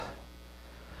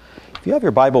If you have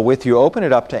your Bible with you, open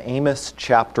it up to Amos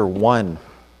chapter 1.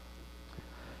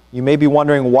 You may be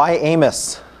wondering, why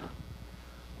Amos?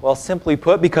 Well, simply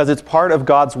put, because it's part of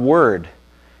God's Word.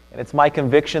 And it's my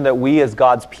conviction that we as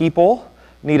God's people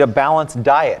need a balanced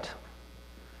diet.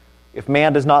 If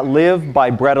man does not live by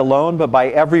bread alone, but by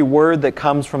every word that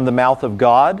comes from the mouth of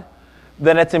God,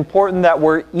 then it's important that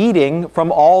we're eating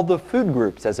from all the food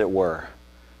groups, as it were,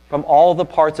 from all the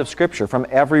parts of Scripture, from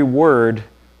every word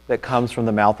that comes from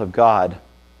the mouth of God.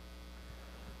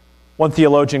 One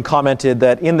theologian commented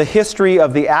that in the history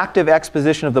of the active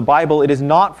exposition of the Bible, it is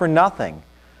not for nothing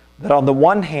that on the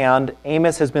one hand,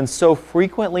 Amos has been so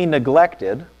frequently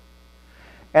neglected,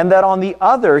 and that on the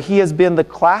other, he has been the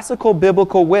classical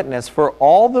biblical witness for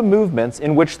all the movements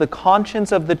in which the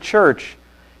conscience of the church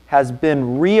has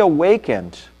been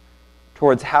reawakened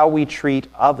towards how we treat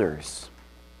others,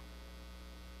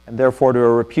 and therefore to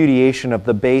a repudiation of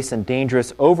the base and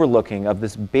dangerous overlooking of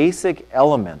this basic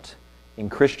element in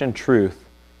Christian truth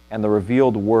and the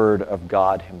revealed Word of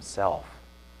God Himself.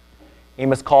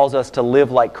 Amos calls us to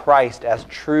live like Christ as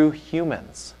true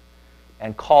humans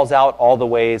and calls out all the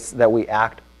ways that we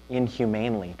act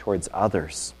inhumanely towards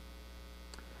others.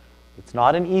 It's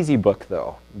not an easy book,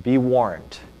 though, be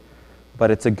warned,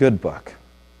 but it's a good book.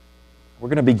 We're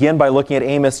going to begin by looking at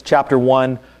Amos chapter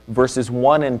 1, verses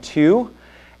 1 and 2,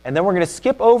 and then we're going to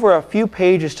skip over a few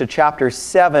pages to chapter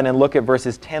 7 and look at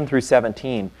verses 10 through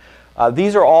 17.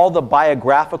 These are all the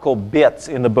biographical bits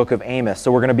in the book of Amos.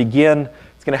 So we're going to begin,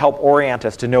 it's going to help orient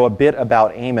us to know a bit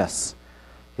about Amos,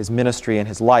 his ministry and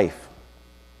his life.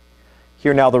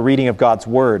 Hear now the reading of God's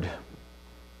Word.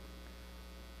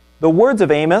 The words of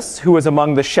Amos, who was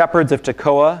among the shepherds of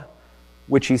Tekoa,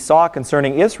 which he saw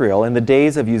concerning Israel in the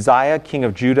days of Uzziah, king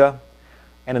of Judah,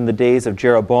 and in the days of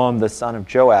Jeroboam, the son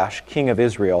of Joash, king of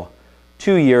Israel,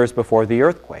 2 years before the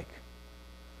earthquake.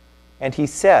 And he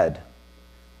said,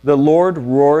 "The Lord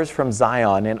roars from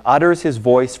Zion and utters His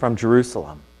voice from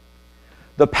Jerusalem.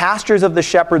 The pastures of the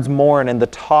shepherds mourn, and the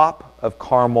top of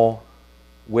Carmel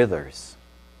withers."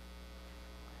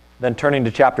 Then turning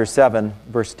to chapter 7,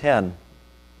 verse 10.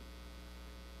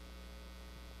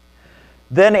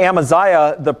 Then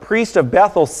Amaziah, the priest of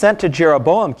Bethel, sent to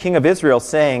Jeroboam, king of Israel,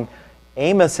 saying,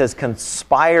 "Amos has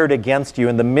conspired against you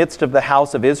in the midst of the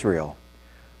house of Israel.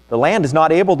 The land is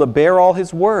not able to bear all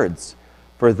his words.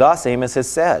 For thus Amos has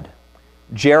said,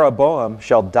 Jeroboam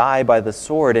shall die by the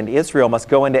sword, and Israel must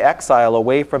go into exile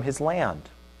away from his land."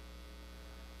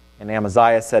 And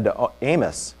Amaziah said to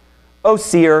Amos, "O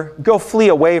seer, go flee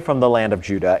away from the land of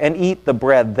Judah, and eat the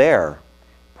bread there.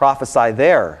 Prophesy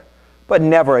there, but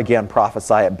never again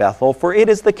prophesy at Bethel, for it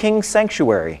is the king's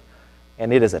sanctuary,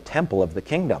 and it is a temple of the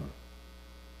kingdom."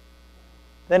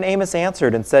 Then Amos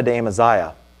answered and said to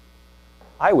Amaziah,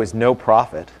 "I was no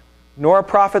prophet, nor a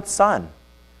prophet's son,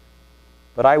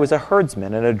 but I was a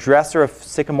herdsman and a dresser of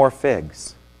sycamore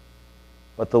figs.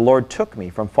 But the Lord took me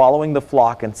from following the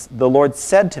flock, and the Lord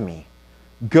said to me,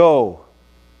 'Go,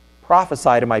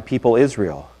 prophesy to my people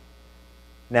Israel.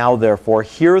 Now therefore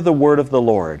hear the word of the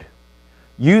Lord.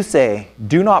 You say,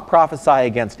 do not prophesy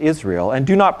against Israel, and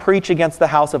do not preach against the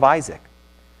house of Isaac.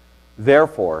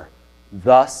 Therefore,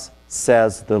 thus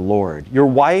says the Lord, your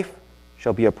wife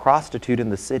shall be a prostitute in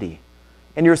the city,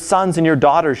 and your sons and your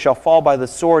daughters shall fall by the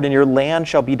sword, and your land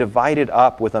shall be divided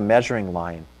up with a measuring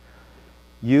line.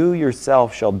 You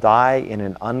yourself shall die in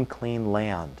an unclean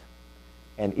land,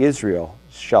 and Israel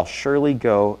shall surely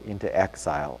go into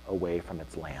exile away from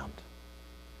its land."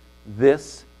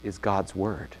 This is God's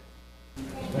Word.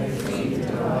 Thanks be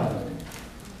to God.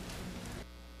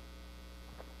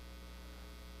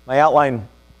 My outline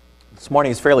this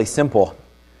morning is fairly simple.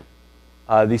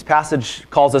 This passage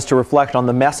calls us to reflect on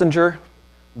the messenger,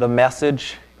 the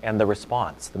message, and the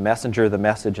response. The messenger, the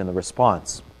message, and the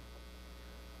response.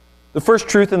 The first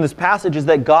truth in this passage is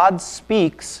that God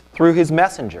speaks through His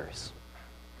messengers.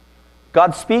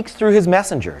 God speaks through His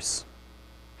messengers.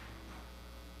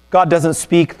 God doesn't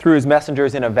speak through His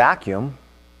messengers in a vacuum.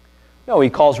 No, He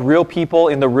calls real people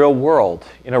in the real world,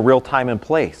 in a real time and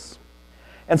place.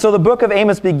 And so the book of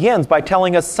Amos begins by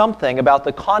telling us something about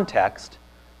the context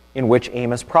in which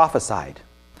Amos prophesied.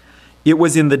 It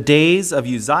was in the days of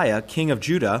Uzziah, king of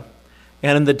Judah,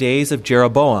 and in the days of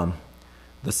Jeroboam,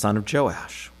 the son of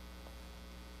Joash,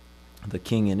 the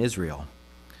king in Israel.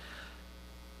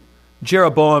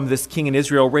 Jeroboam, this king in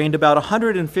Israel, reigned about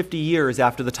 150 years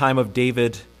after the time of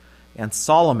David and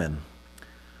Solomon.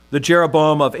 The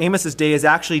Jeroboam of Amos's day is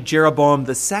actually Jeroboam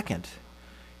the second.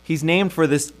 He's named for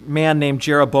this man named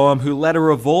Jeroboam who led a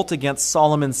revolt against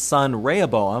Solomon's son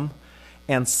Rehoboam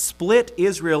and split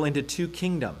Israel into two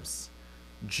kingdoms.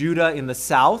 Judah in the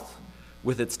south,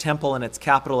 with its temple and its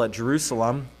capital at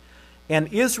Jerusalem,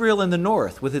 and Israel in the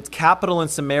north, with its capital in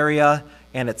Samaria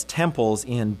and its temples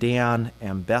in Dan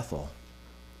and Bethel.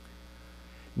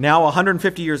 Now,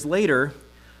 150 years later,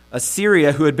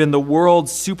 Assyria, who had been the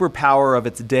world's superpower of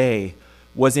its day,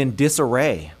 was in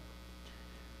disarray.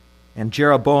 And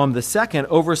Jeroboam II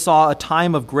oversaw a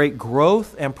time of great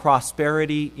growth and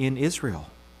prosperity in Israel.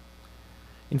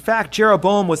 In fact,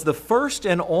 Jeroboam was the first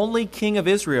and only king of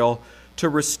Israel to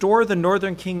restore the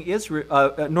northern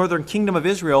kingdom of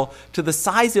Israel to the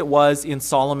size it was in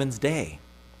Solomon's day.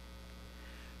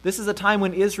 This is a time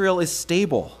when Israel is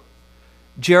stable.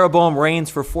 Jeroboam reigns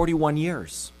for 41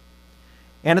 years.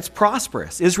 And it's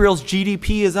prosperous. Israel's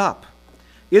GDP is up.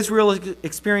 Israel is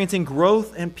experiencing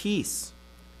growth and peace.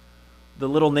 The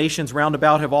little nations round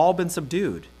about have all been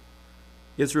subdued.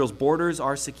 Israel's borders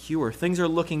are secure. Things are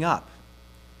looking up.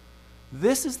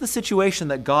 This is the situation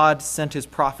that God sent his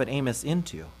prophet Amos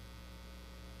into.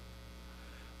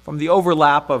 From the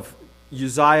overlap of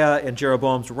Uzziah and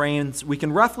Jeroboam's reigns, we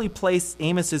can roughly place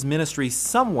Amos's ministry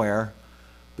somewhere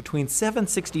between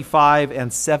 765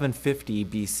 and 750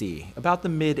 BC, about the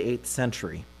mid-8th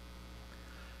century.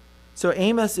 So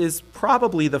Amos is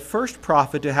probably the first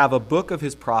prophet to have a book of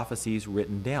his prophecies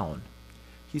written down.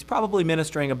 He's probably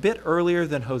ministering a bit earlier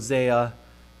than Hosea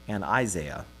and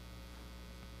Isaiah.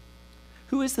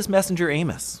 Who is this messenger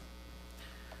Amos?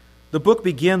 The book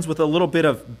begins with a little bit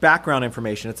of background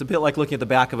information. It's a bit like looking at the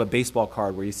back of a baseball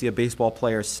card where you see a baseball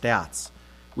player's stats.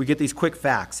 We get these quick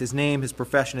facts: his name, his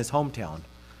profession, his hometown.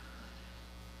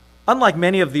 Unlike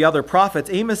many of the other prophets,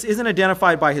 Amos isn't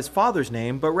identified by his father's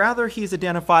name, but rather he's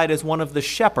identified as one of the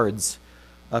shepherds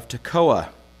of Tekoa.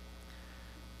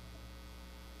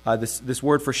 This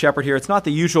word for shepherd here, it's not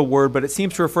the usual word, but it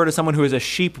seems to refer to someone who is a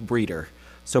sheep breeder.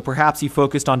 So perhaps he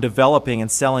focused on developing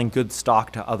and selling good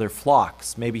stock to other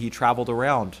flocks. Maybe he traveled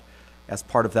around as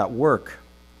part of that work.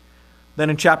 Then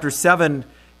in chapter 7,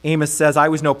 Amos says, "I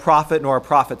was no prophet nor a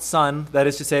prophet's son." That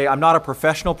is to say, I'm not a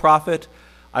professional prophet.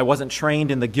 I wasn't trained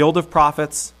in the guild of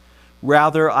prophets.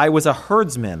 Rather, I was a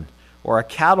herdsman or a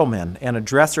cattleman and a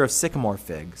dresser of sycamore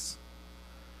figs.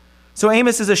 So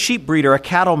Amos is a sheep breeder, a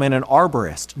cattleman, an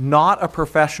arborist, not a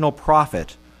professional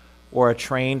prophet or a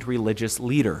trained religious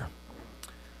leader.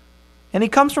 And he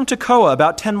comes from Tekoa,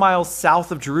 about 10 miles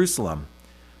south of Jerusalem,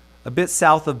 a bit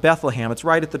south of Bethlehem. It's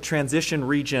right at the transition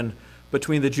region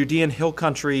between the Judean hill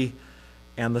country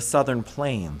and the southern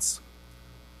plains.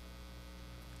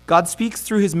 God speaks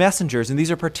through his messengers, and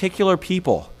these are particular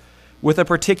people with a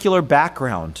particular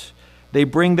background. They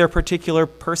bring their particular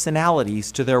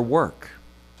personalities to their work.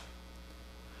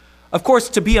 Of course,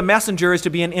 to be a messenger is to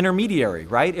be an intermediary,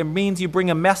 right? It means you bring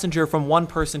a messenger from one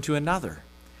person to another.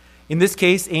 In this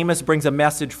case, Amos brings a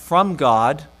message from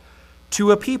God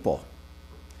to a people.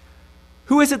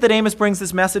 Who is it that Amos brings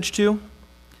this message to?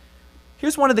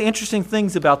 Here's one of the interesting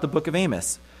things about the book of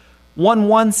Amos.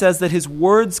 1:1 says that his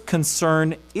words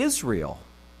concern Israel,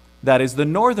 that is the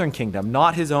northern kingdom,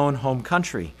 not his own home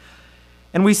country.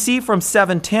 And we see from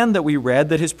 7:10 that we read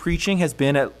that his preaching has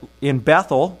been in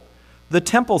Bethel, the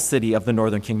temple city of the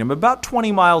northern kingdom, about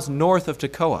 20 miles north of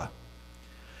Tekoa.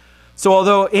 So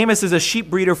although Amos is a sheep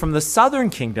breeder from the southern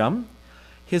kingdom,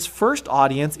 his first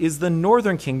audience is the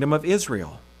northern kingdom of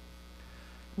Israel.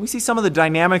 We see some of the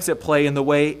dynamics at play in the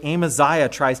way Amaziah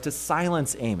tries to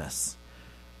silence Amos.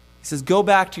 He says, "Go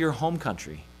back to your home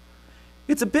country."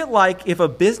 It's a bit like if a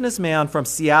businessman from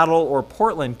Seattle or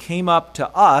Portland came up to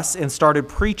us and started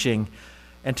preaching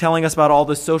and telling us about all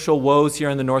the social woes here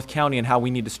in the North County and how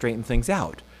we need to straighten things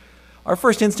out. Our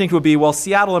first instinct would be, well,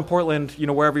 Seattle and Portland,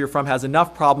 wherever you're from, has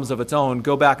enough problems of its own.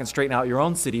 Go back and straighten out your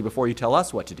own city before you tell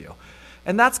us what to do.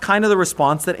 And that's kind of the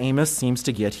response that Amos seems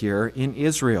to get here in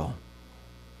Israel.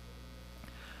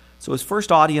 So his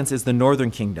first audience is the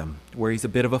northern kingdom, where he's a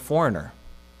bit of a foreigner.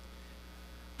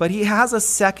 But he has a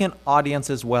second audience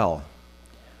as well.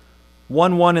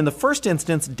 1:1 in the first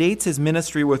instance dates his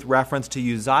ministry with reference to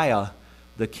Uzziah,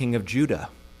 the king of Judah.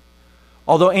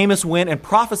 Although Amos went and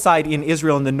prophesied in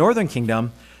Israel in the northern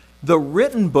kingdom, the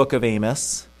written book of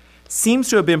Amos seems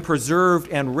to have been preserved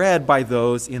and read by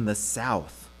those in the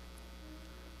south.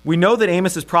 We know that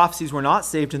Amos's prophecies were not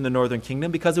saved in the northern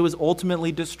kingdom because it was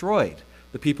ultimately destroyed.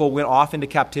 The people went off into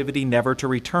captivity, never to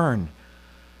return.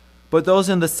 But those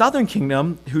in the southern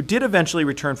kingdom who did eventually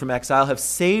return from exile have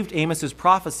saved Amos's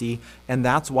prophecy, and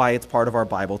that's why it's part of our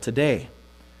Bible today.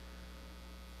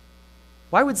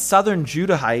 Why would southern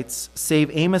Judahites save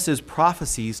Amos's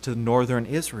prophecies to northern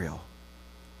Israel?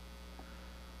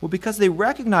 Well, because they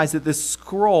recognized that this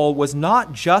scroll was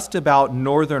not just about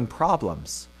northern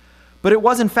problems, but it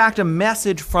was in fact a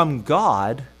message from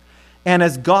God and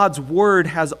as God's word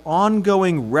has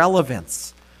ongoing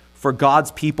relevance for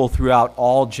God's people throughout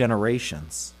all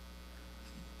generations.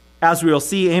 As we will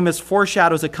see, Amos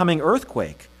foreshadows a coming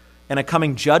earthquake and a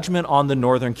coming judgment on the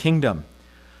northern kingdom.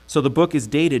 So the book is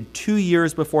dated 2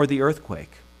 years before the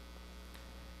earthquake.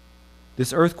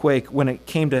 This earthquake, when it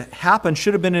came to happen,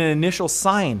 should have been an initial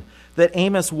sign that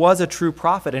Amos was a true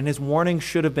prophet and his warnings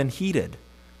should have been heeded.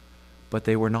 But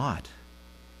they were not.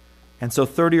 And so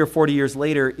 30 or 40 years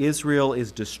later, Israel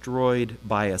is destroyed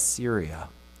by Assyria.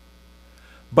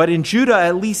 But in Judah,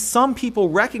 at least some people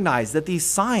recognize that these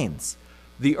signs,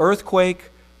 the earthquake,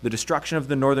 the destruction of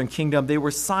the northern kingdom, they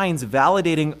were signs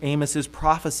validating Amos's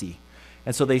prophecy.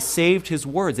 And so they saved his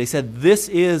words. They said, this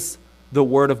is the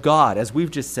word of God, as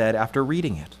we've just said after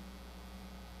reading it.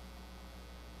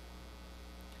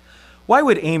 Why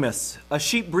would Amos, a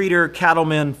sheep breeder,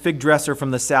 cattleman, fig dresser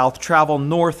from the south, travel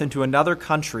north into another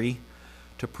country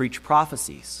to preach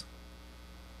prophecies?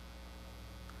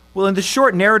 Well, in the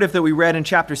short narrative that we read in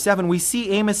chapter 7, we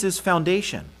see Amos's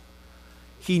foundation.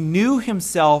 He knew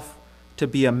himself to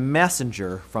be a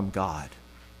messenger from God.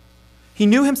 He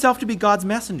knew himself to be God's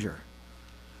messenger.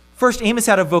 First, Amos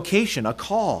had a vocation, a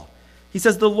call. He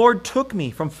says, the Lord took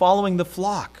me from following the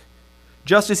flock,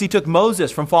 just as he took Moses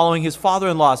from following his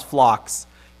father-in-law's flocks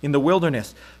in the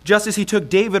wilderness. Just as he took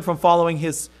David from following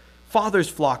his father's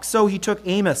flock, so he took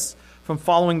Amos from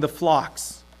following the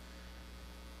flocks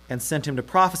and sent him to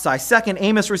prophesy. Second,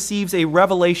 Amos receives a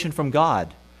revelation from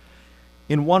God.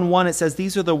 In 1:1 it says,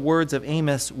 these are the words of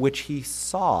Amos which he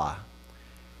saw.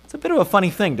 It's a bit of a funny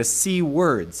thing to see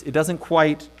words. It doesn't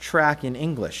quite track in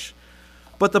English.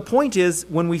 But the point is,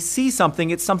 when we see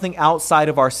something, it's something outside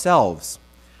of ourselves.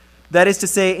 That is to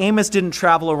say, Amos didn't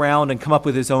travel around and come up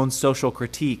with his own social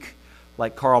critique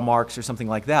like Karl Marx or something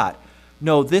like that.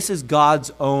 No, this is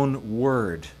God's own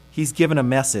word. He's given a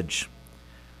message.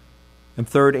 And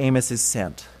third, Amos is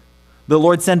sent. The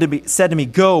Lord said to me,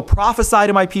 go, prophesy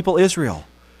to my people Israel.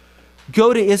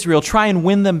 Go to Israel, try and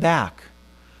win them back.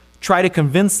 Try to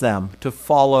convince them to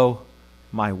follow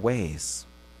my ways.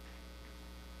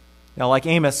 Now, like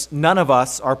Amos, none of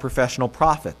us are professional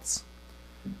prophets.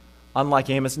 Unlike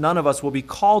Amos, none of us will be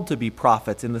called to be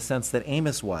prophets in the sense that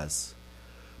Amos was.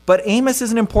 But Amos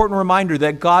is an important reminder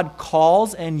that God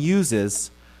calls and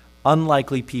uses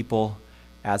unlikely people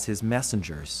as his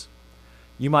messengers.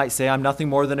 You might say, I'm nothing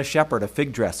more than a shepherd, a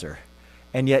fig dresser.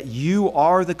 And yet you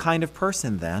are the kind of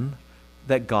person then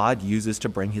that God uses to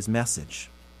bring his message.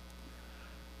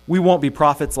 We won't be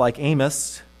prophets like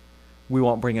Amos. We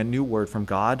won't bring a new word from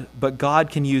God, but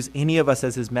God can use any of us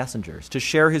as his messengers to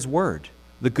share his word,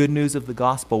 the good news of the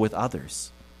gospel, with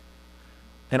others.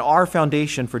 And our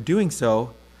foundation for doing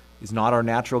so is not our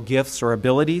natural gifts or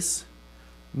abilities.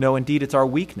 No, indeed, it's our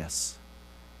weakness.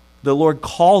 The Lord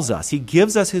calls us. He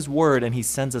gives us his word and he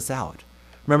sends us out.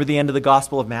 Remember the end of the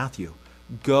Gospel of Matthew.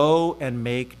 Go and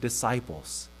make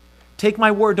disciples. Take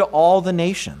my word to all the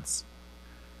nations.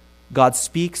 God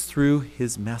speaks through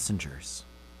his messengers.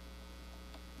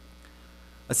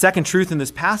 A second truth in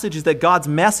this passage is that God's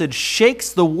message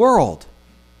shakes the world.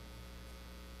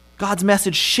 God's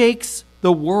message shakes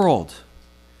the world.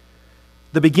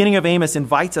 The beginning of Amos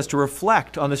invites us to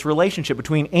reflect on this relationship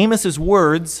between Amos's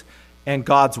words and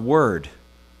God's word,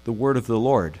 the word of the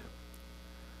Lord.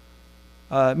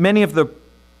 Many of the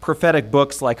prophetic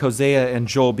books like Hosea and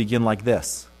Joel begin like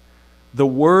this. The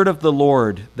word of the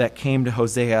Lord that came to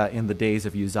Hosea in the days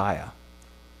of Uzziah.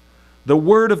 The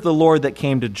word of the Lord that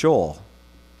came to Joel.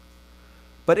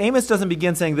 But Amos doesn't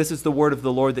begin saying this is the word of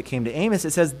the Lord that came to Amos.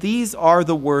 It says these are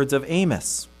the words of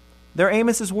Amos. They're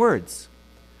Amos's words.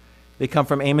 They come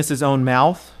from Amos's own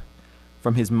mouth,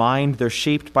 from his mind. They're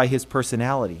shaped by his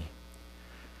personality.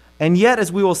 And yet,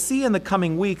 as we will see in the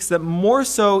coming weeks, that more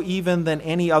so even than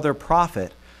any other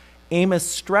prophet, Amos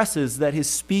stresses that his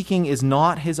speaking is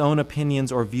not his own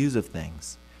opinions or views of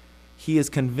things. He is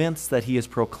convinced that he is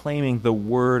proclaiming the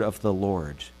word of the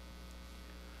Lord.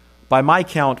 By my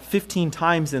count, 15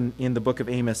 times in the book of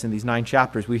Amos, in these 9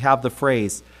 chapters, we have the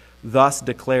phrase, thus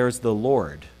declares the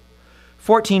Lord.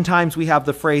 14 times we have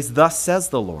the phrase, thus says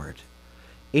the Lord.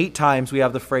 8 times we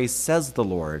have the phrase, says the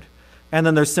Lord. And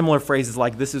then there's similar phrases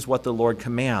like, this is what the Lord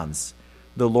commands.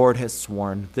 The Lord has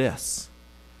sworn this.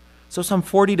 So some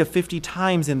 40 to 50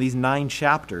 times in these 9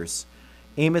 chapters,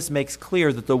 Amos makes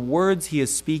clear that the words he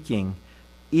is speaking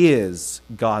is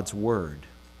God's word.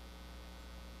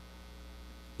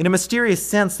 In a mysterious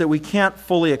sense that we can't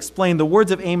fully explain, the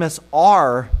words of Amos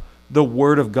are the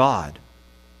word of God.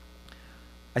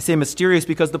 I say mysterious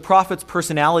because the prophet's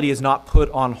personality is not put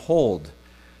on hold.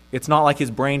 It's not like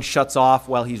his brain shuts off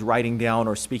while he's writing down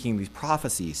or speaking these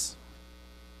prophecies.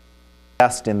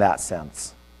 best in that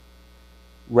sense.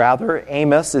 Rather,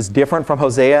 Amos is different from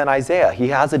Hosea and Isaiah. He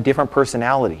has a different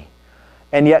personality.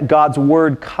 And yet God's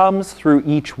word comes through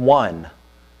each one,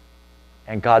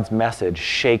 and God's message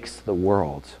shakes the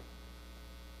world.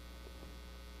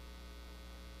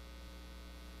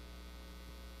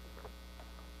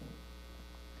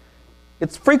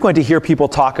 It's frequent to hear people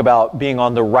talk about being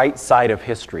on the right side of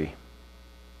history,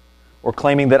 or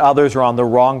claiming that others are on the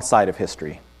wrong side of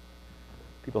history.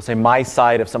 People say my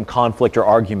side of some conflict or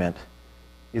argument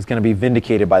is going to be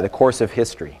vindicated by the course of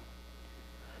history.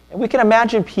 And we can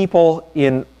imagine people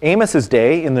in Amos's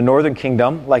day in the northern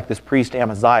kingdom, like this priest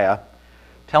Amaziah,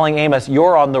 telling Amos,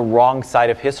 you're on the wrong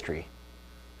side of history.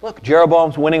 Look,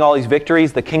 Jeroboam's winning all these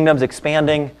victories, the kingdom's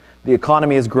expanding, the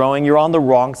economy is growing, you're on the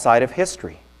wrong side of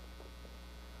history.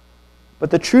 But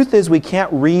the truth is we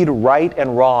can't read right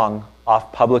and wrong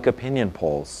off public opinion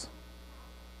polls.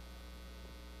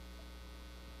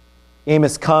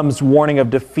 Amos comes warning of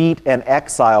defeat and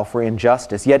exile for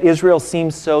injustice, yet Israel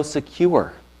seems so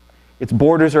secure. Its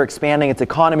borders are expanding, its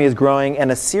economy is growing,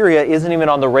 and Assyria isn't even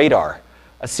on the radar.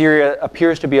 Assyria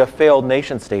appears to be a failed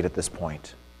nation state at this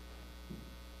point.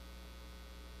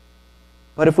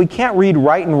 But if we can't read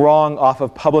right and wrong off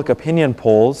of public opinion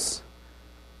polls,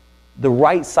 the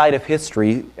right side of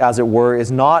history, as it were,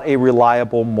 is not a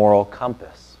reliable moral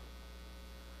compass.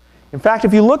 In fact,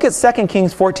 if you look at 2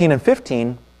 Kings 14 and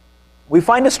 15, we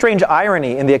find a strange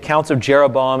irony in the accounts of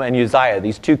Jeroboam and Uzziah,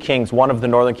 these two kings, one of the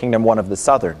northern kingdom, one of the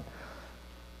southern.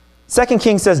 2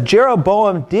 Kings says,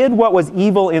 Jeroboam did what was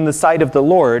evil in the sight of the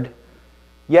Lord,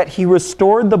 yet he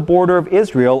restored the border of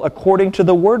Israel according to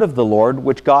the word of the Lord,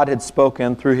 which God had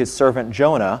spoken through his servant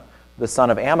Jonah, the son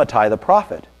of Amittai the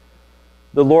prophet.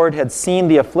 The Lord had seen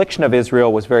the affliction of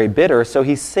Israel was very bitter, so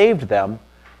he saved them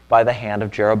by the hand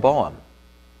of Jeroboam.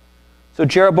 So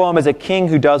Jeroboam is a king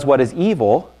who does what is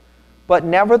evil, but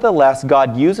nevertheless,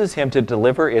 God uses him to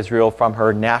deliver Israel from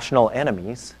her national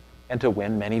enemies and to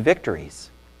win many victories.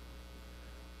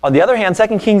 On the other hand,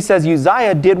 2 Kings says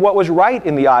Uzziah did what was right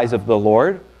in the eyes of the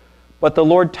Lord, but the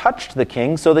Lord touched the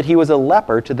king so that he was a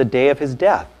leper to the day of his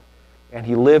death, and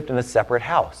he lived in a separate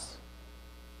house.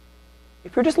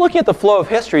 If you're just looking at the flow of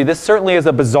history, this certainly is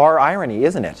a bizarre irony,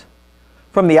 isn't it?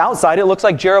 From the outside, it looks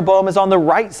like Jeroboam is on the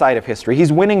right side of history.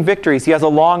 He's winning victories. He has a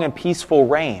long and peaceful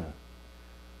reign.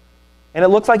 And it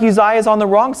looks like Uzziah is on the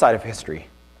wrong side of history.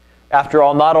 After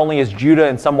all, not only is Judah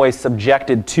in some ways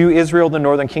subjected to Israel, the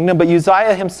northern kingdom, but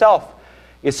Uzziah himself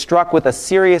is struck with a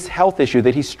serious health issue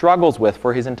that he struggles with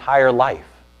for his entire life.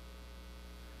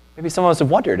 Maybe some of us have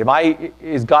wondered,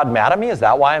 is God mad at me? Is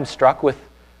that why I'm struck with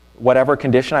whatever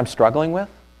condition I'm struggling with?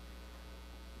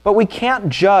 But we can't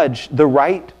judge the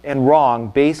right and wrong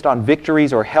based on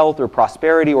victories or health or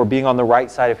prosperity or being on the right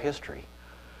side of history.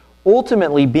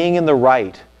 Ultimately, being in the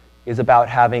right is about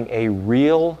having a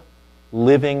real,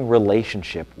 living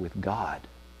relationship with God.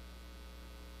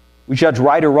 We judge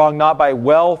right or wrong not by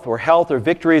wealth or health or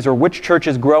victories or which church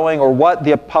is growing or what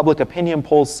the public opinion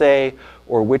polls say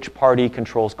or which party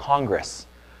controls Congress.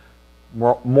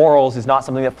 Morals is not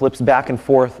something that flips back and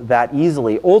forth that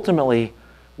easily. Ultimately,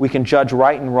 we can judge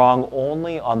right and wrong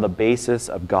only on the basis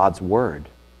of God's Word.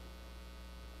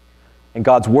 And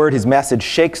God's Word, His message,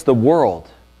 shakes the world.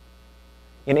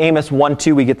 In Amos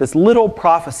 1:2, we get this little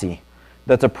prophecy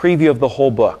that's a preview of the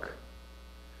whole book.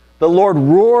 The Lord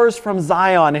roars from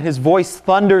Zion, and His voice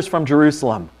thunders from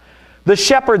Jerusalem. The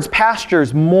shepherd's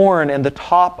pastures mourn, and the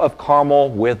top of Carmel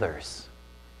withers.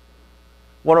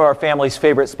 One of our family's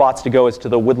favorite spots to go is to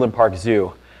the Woodland Park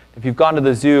Zoo. If you've gone to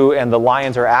the zoo and the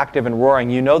lions are active and roaring,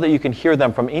 you know that you can hear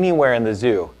them from anywhere in the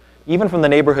zoo. Even from the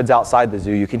neighborhoods outside the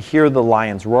zoo, you can hear the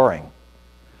lions roaring.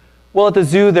 Well, at the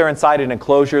zoo, they're inside an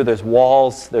enclosure. There's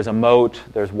walls, there's a moat,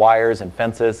 there's wires and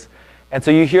fences. And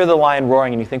so you hear the lion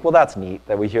roaring and you think, well, that's neat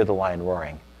that we hear the lion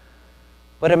roaring.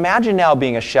 But imagine now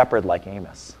being a shepherd like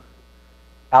Amos,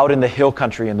 out in the hill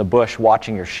country in the bush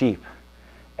watching your sheep.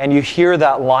 And you hear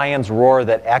that lion's roar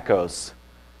that echoes,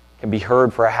 can be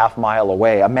heard for a half mile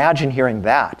away. Imagine hearing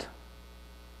that,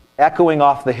 echoing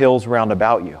off the hills round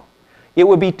about you. It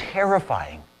would be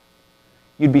terrifying.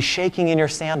 You'd be shaking in your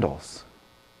sandals.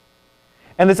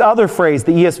 And this other phrase,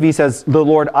 the ESV says, the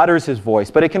Lord utters His voice,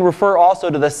 but it can refer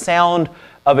also to the sound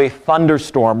of a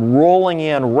thunderstorm rolling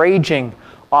in, raging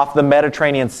off the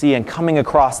Mediterranean Sea and coming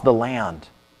across the land.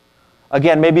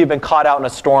 Again, maybe you've been caught out in a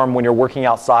storm when you're working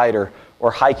outside or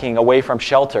hiking away from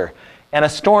shelter. And a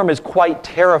storm is quite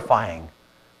terrifying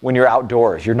when you're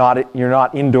outdoors. You're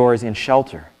not indoors in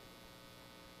shelter.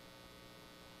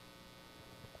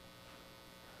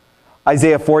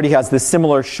 Isaiah 40 has this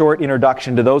similar short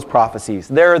introduction to those prophecies.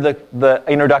 There, the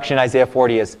introduction in Isaiah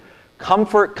 40 is,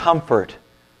 "Comfort, comfort,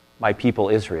 my people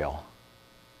Israel.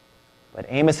 But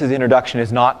Amos's introduction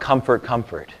is not comfort,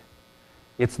 comfort.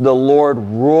 It's the Lord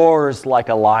roars like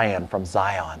a lion from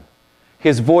Zion.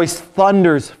 His voice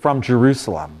thunders from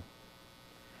Jerusalem.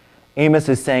 Amos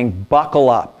is saying, buckle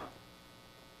up.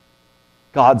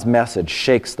 God's message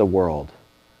shakes the world.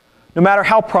 No matter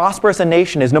how prosperous a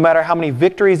nation is, no matter how many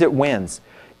victories it wins,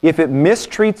 if it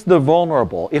mistreats the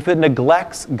vulnerable, if it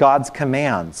neglects God's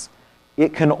commands,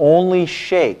 it can only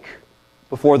shake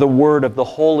before the word of the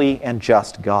holy and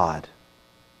just God.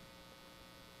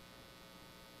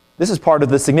 This is part of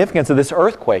the significance of this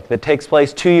earthquake that takes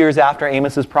place 2 years after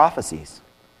Amos's prophecies.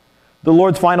 The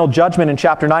Lord's final judgment in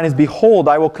chapter 9 is, behold,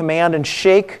 I will command and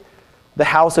shake the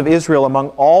house of Israel among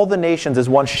all the nations as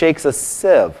one shakes a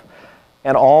sieve,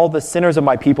 and all the sinners of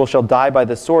my people shall die by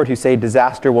the sword who say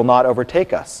disaster will not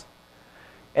overtake us.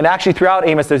 And actually throughout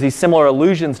Amos there's these similar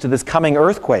allusions to this coming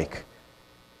earthquake.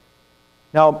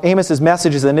 Now Amos's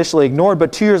message is initially ignored,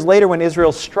 but 2 years later when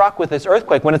Israel's struck with this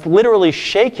earthquake, when it's literally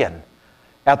shaken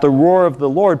at the roar of the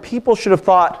Lord, people should have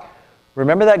thought,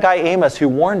 remember that guy Amos who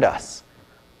warned us?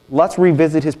 Let's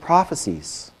revisit his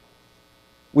prophecies.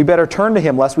 We better turn to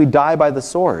him lest we die by the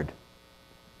sword.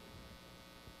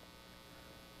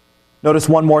 Notice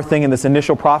one more thing in this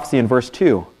initial prophecy in verse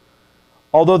 2.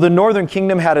 Although the northern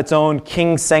kingdom had its own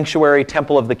king's sanctuary,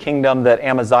 temple of the kingdom that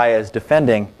Amaziah is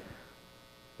defending,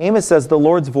 Amos says the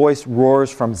Lord's voice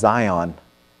roars from Zion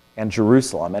and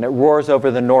Jerusalem, and it roars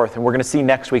over the north, and we're going to see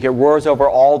next week, it roars over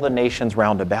all the nations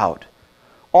round about,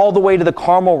 all the way to the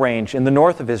Carmel range in the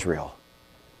north of Israel.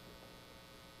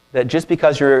 That just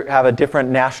because you have a different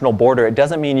national border, it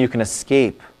doesn't mean you can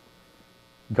escape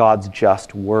God's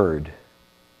just word.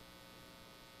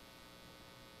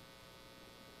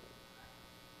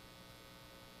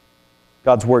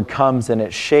 God's word comes and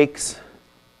it shakes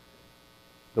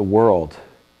the world.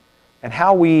 And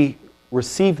how we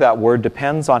receive that word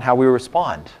depends on how we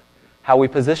respond, how we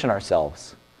position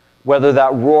ourselves. Whether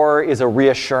that roar is a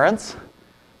reassurance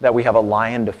that we have a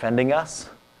lion defending us,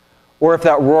 or if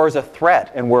that roar is a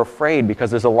threat and we're afraid because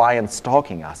there's a lion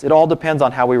stalking us. It all depends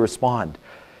on how we respond.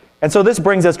 And so this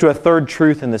brings us to a third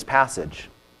truth in this passage.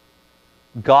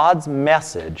 God's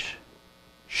message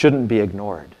shouldn't be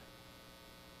ignored.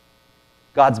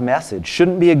 God's message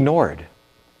shouldn't be ignored.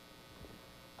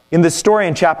 In this story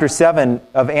in chapter 7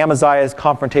 of Amaziah's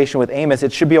confrontation with Amos,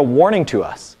 it should be a warning to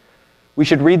us. We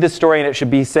should read this story and it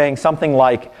should be saying something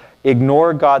like,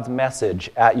 ignore God's message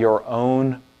at your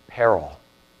own peril.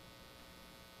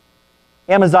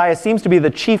 Amaziah seems to be the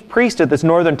chief priest at this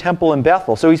northern temple in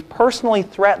Bethel, so he's personally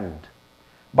threatened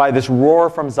by this roar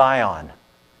from Zion,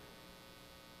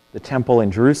 the temple in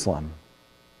Jerusalem.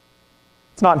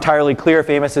 It's not entirely clear if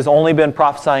Amos has only been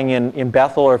prophesying in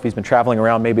Bethel or if he's been traveling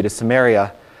around maybe to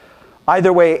Samaria.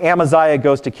 Either way, Amaziah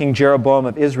goes to King Jeroboam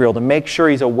of Israel to make sure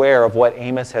he's aware of what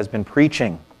Amos has been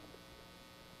preaching.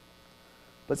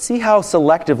 But see how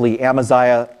selectively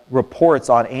Amaziah reports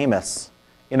on Amos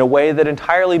in a way that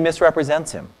entirely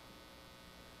misrepresents him.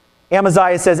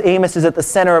 Amaziah says Amos is at the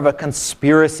center of a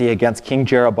conspiracy against King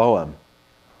Jeroboam.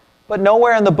 But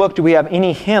nowhere in the book do we have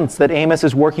any hints that Amos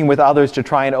is working with others to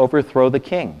try and overthrow the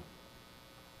king.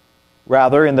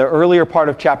 Rather, in the earlier part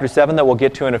of chapter 7 that we'll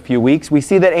get to in a few weeks, we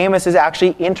see that Amos is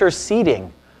actually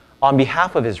interceding on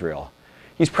behalf of Israel.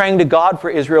 He's praying to God for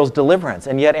Israel's deliverance,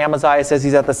 and yet Amaziah says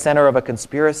he's at the center of a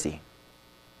conspiracy.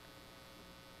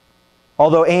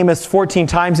 Although Amos 14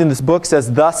 times in this book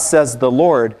says, "Thus says the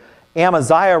Lord,"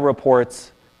 Amaziah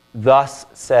reports, "Thus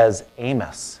says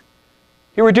Amos."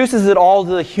 He reduces it all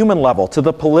to the human level, to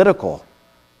the political.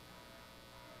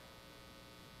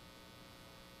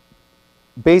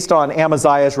 Based on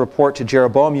Amaziah's report to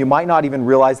Jeroboam, you might not even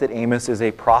realize that Amos is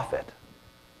a prophet.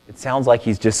 It sounds like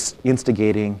he's just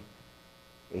instigating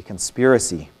a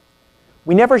conspiracy.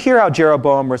 We never hear how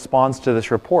Jeroboam responds to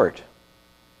this report.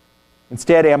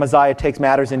 Instead, Amaziah takes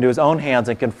matters into his own hands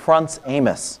and confronts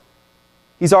Amos.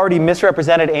 He's already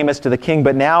misrepresented Amos to the king,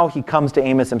 but now he comes to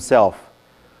Amos himself.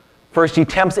 First, he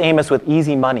tempts Amos with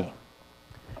easy money.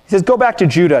 He says, "Go back to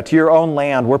Judah, to your own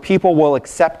land, where people will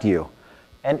accept you,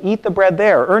 and eat the bread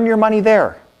there. Earn your money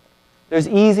there. There's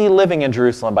easy living in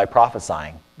Jerusalem by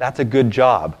prophesying. That's a good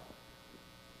job."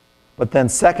 But then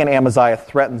second, Amaziah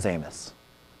threatens Amos.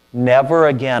 "Never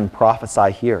again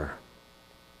prophesy here."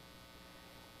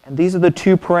 And these are the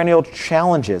two perennial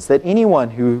challenges that any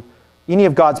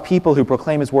of God's people who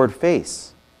proclaim his word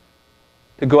face.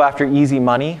 To go after easy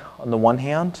money on the one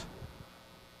hand,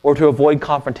 or to avoid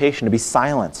confrontation, to be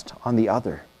silenced on the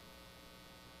other.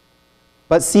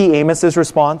 But see Amos's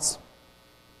response.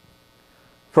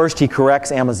 First, he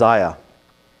corrects Amaziah.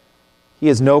 He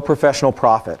is no professional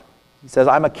prophet. He says,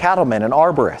 I'm a cattleman, an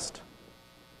arborist.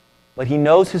 But he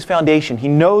knows his foundation. He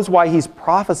knows why he's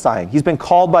prophesying. He's been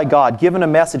called by God, given a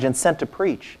message, and sent to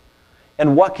preach.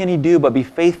 And what can he do but be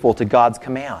faithful to God's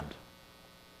command?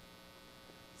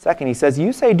 Second, he says,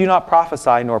 you say do not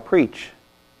prophesy nor preach.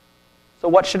 So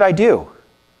what should I do?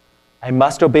 I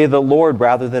must obey the Lord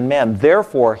rather than men.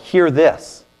 Therefore, hear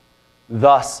this.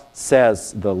 Thus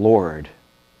says the Lord.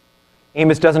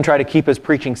 Amos doesn't try to keep his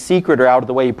preaching secret or out of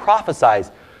the way. He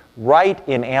prophesies right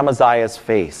in Amaziah's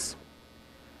face.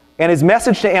 And his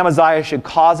message to Amaziah should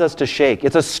cause us to shake.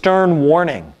 It's a stern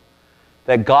warning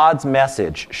that God's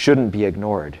message shouldn't be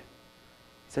ignored.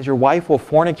 He says, your wife will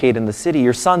fornicate in the city.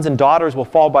 Your sons and daughters will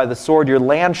fall by the sword. Your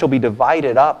land shall be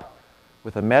divided up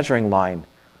with a measuring line.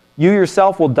 You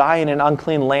yourself will die in an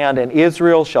unclean land, and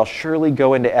Israel shall surely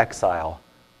go into exile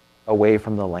away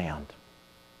from the land.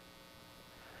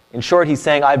 In short, he's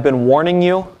saying, I've been warning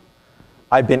you.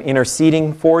 I've been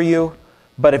interceding for you.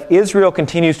 But if Israel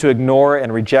continues to ignore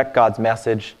and reject God's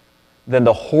message, then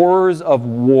the horrors of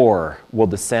war will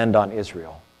descend on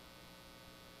Israel.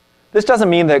 This doesn't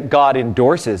mean that God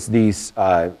endorses these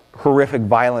horrific,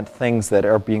 violent things that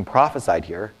are being prophesied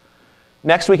here.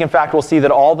 Next week, in fact, we'll see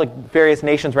that all the various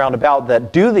nations round about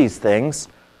that do these things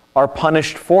are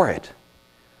punished for it.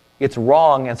 It's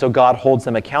wrong, and so God holds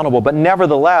them accountable. But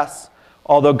nevertheless,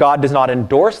 although God does not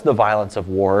endorse the violence of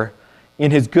war, in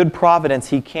his good providence,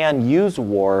 he can use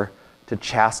war to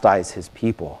chastise his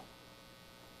people.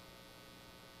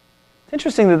 It's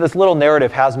interesting that this little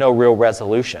narrative has no real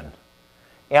resolution.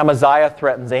 Amaziah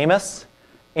threatens Amos.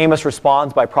 Amos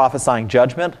responds by prophesying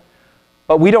judgment.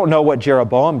 But we don't know what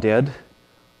Jeroboam did.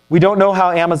 We don't know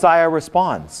how Amaziah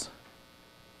responds.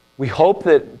 We hope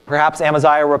that perhaps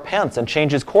Amaziah repents and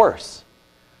changes course.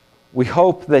 We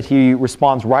hope that he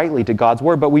responds rightly to God's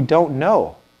word, but we don't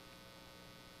know.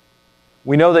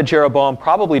 We know that Jeroboam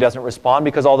probably doesn't respond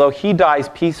because although he dies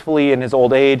peacefully in his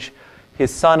old age,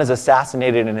 his son is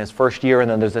assassinated in his first year,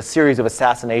 and then there's a series of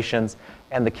assassinations,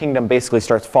 and the kingdom basically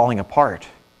starts falling apart.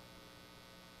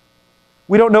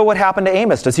 We don't know what happened to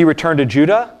Amos. Does he return to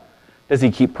Judah? Does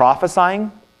he keep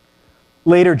prophesying?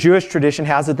 Later Jewish tradition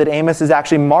has it that Amos is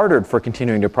actually martyred for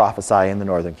continuing to prophesy in the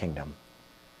northern kingdom.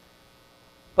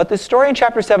 But this story in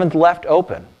chapter 7 is left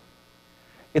open.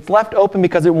 It's left open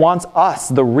because it wants us,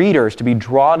 the readers, to be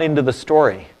drawn into the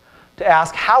story, to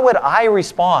ask, how would I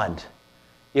respond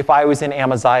if I was in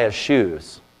Amaziah's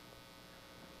shoes?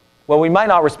 Well, we might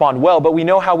not respond well, but we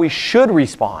know how we should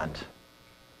respond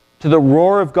to the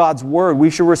roar of God's word. We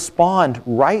should respond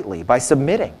rightly by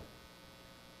submitting.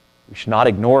 We should not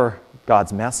ignore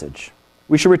God's message.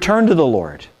 We should return to the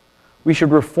Lord. We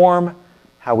should reform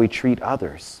how we treat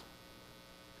others.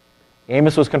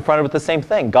 Amos was confronted with the same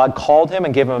thing. God called him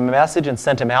and gave him a message and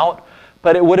sent him out,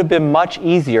 but it would have been much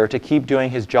easier to keep doing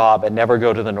his job and never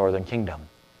go to the northern kingdom.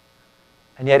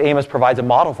 And yet Amos provides a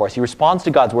model for us. He responds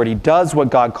to God's word. He does what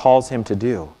God calls him to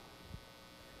do.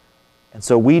 And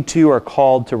so we too are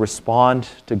called to respond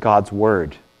to God's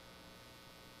word.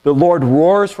 The Lord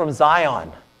roars from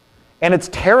Zion, and it's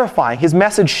terrifying. His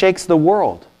message shakes the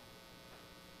world.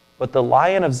 But the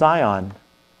Lion of Zion,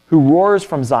 who roars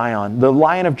from Zion, the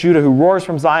Lion of Judah who roars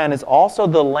from Zion, is also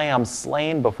the Lamb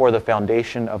slain before the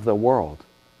foundation of the world.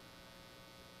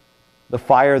 The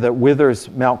fire that withers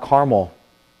Mount Carmel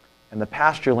and the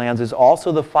pasture lands is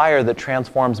also the fire that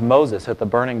transforms Moses at the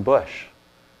burning bush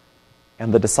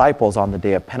and the disciples on the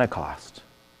day of Pentecost.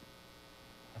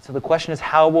 And so the question is,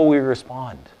 how will we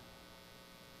respond?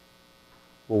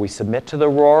 Will we submit to the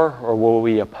roar, or will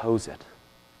we oppose it?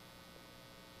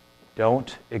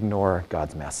 Don't ignore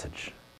God's message.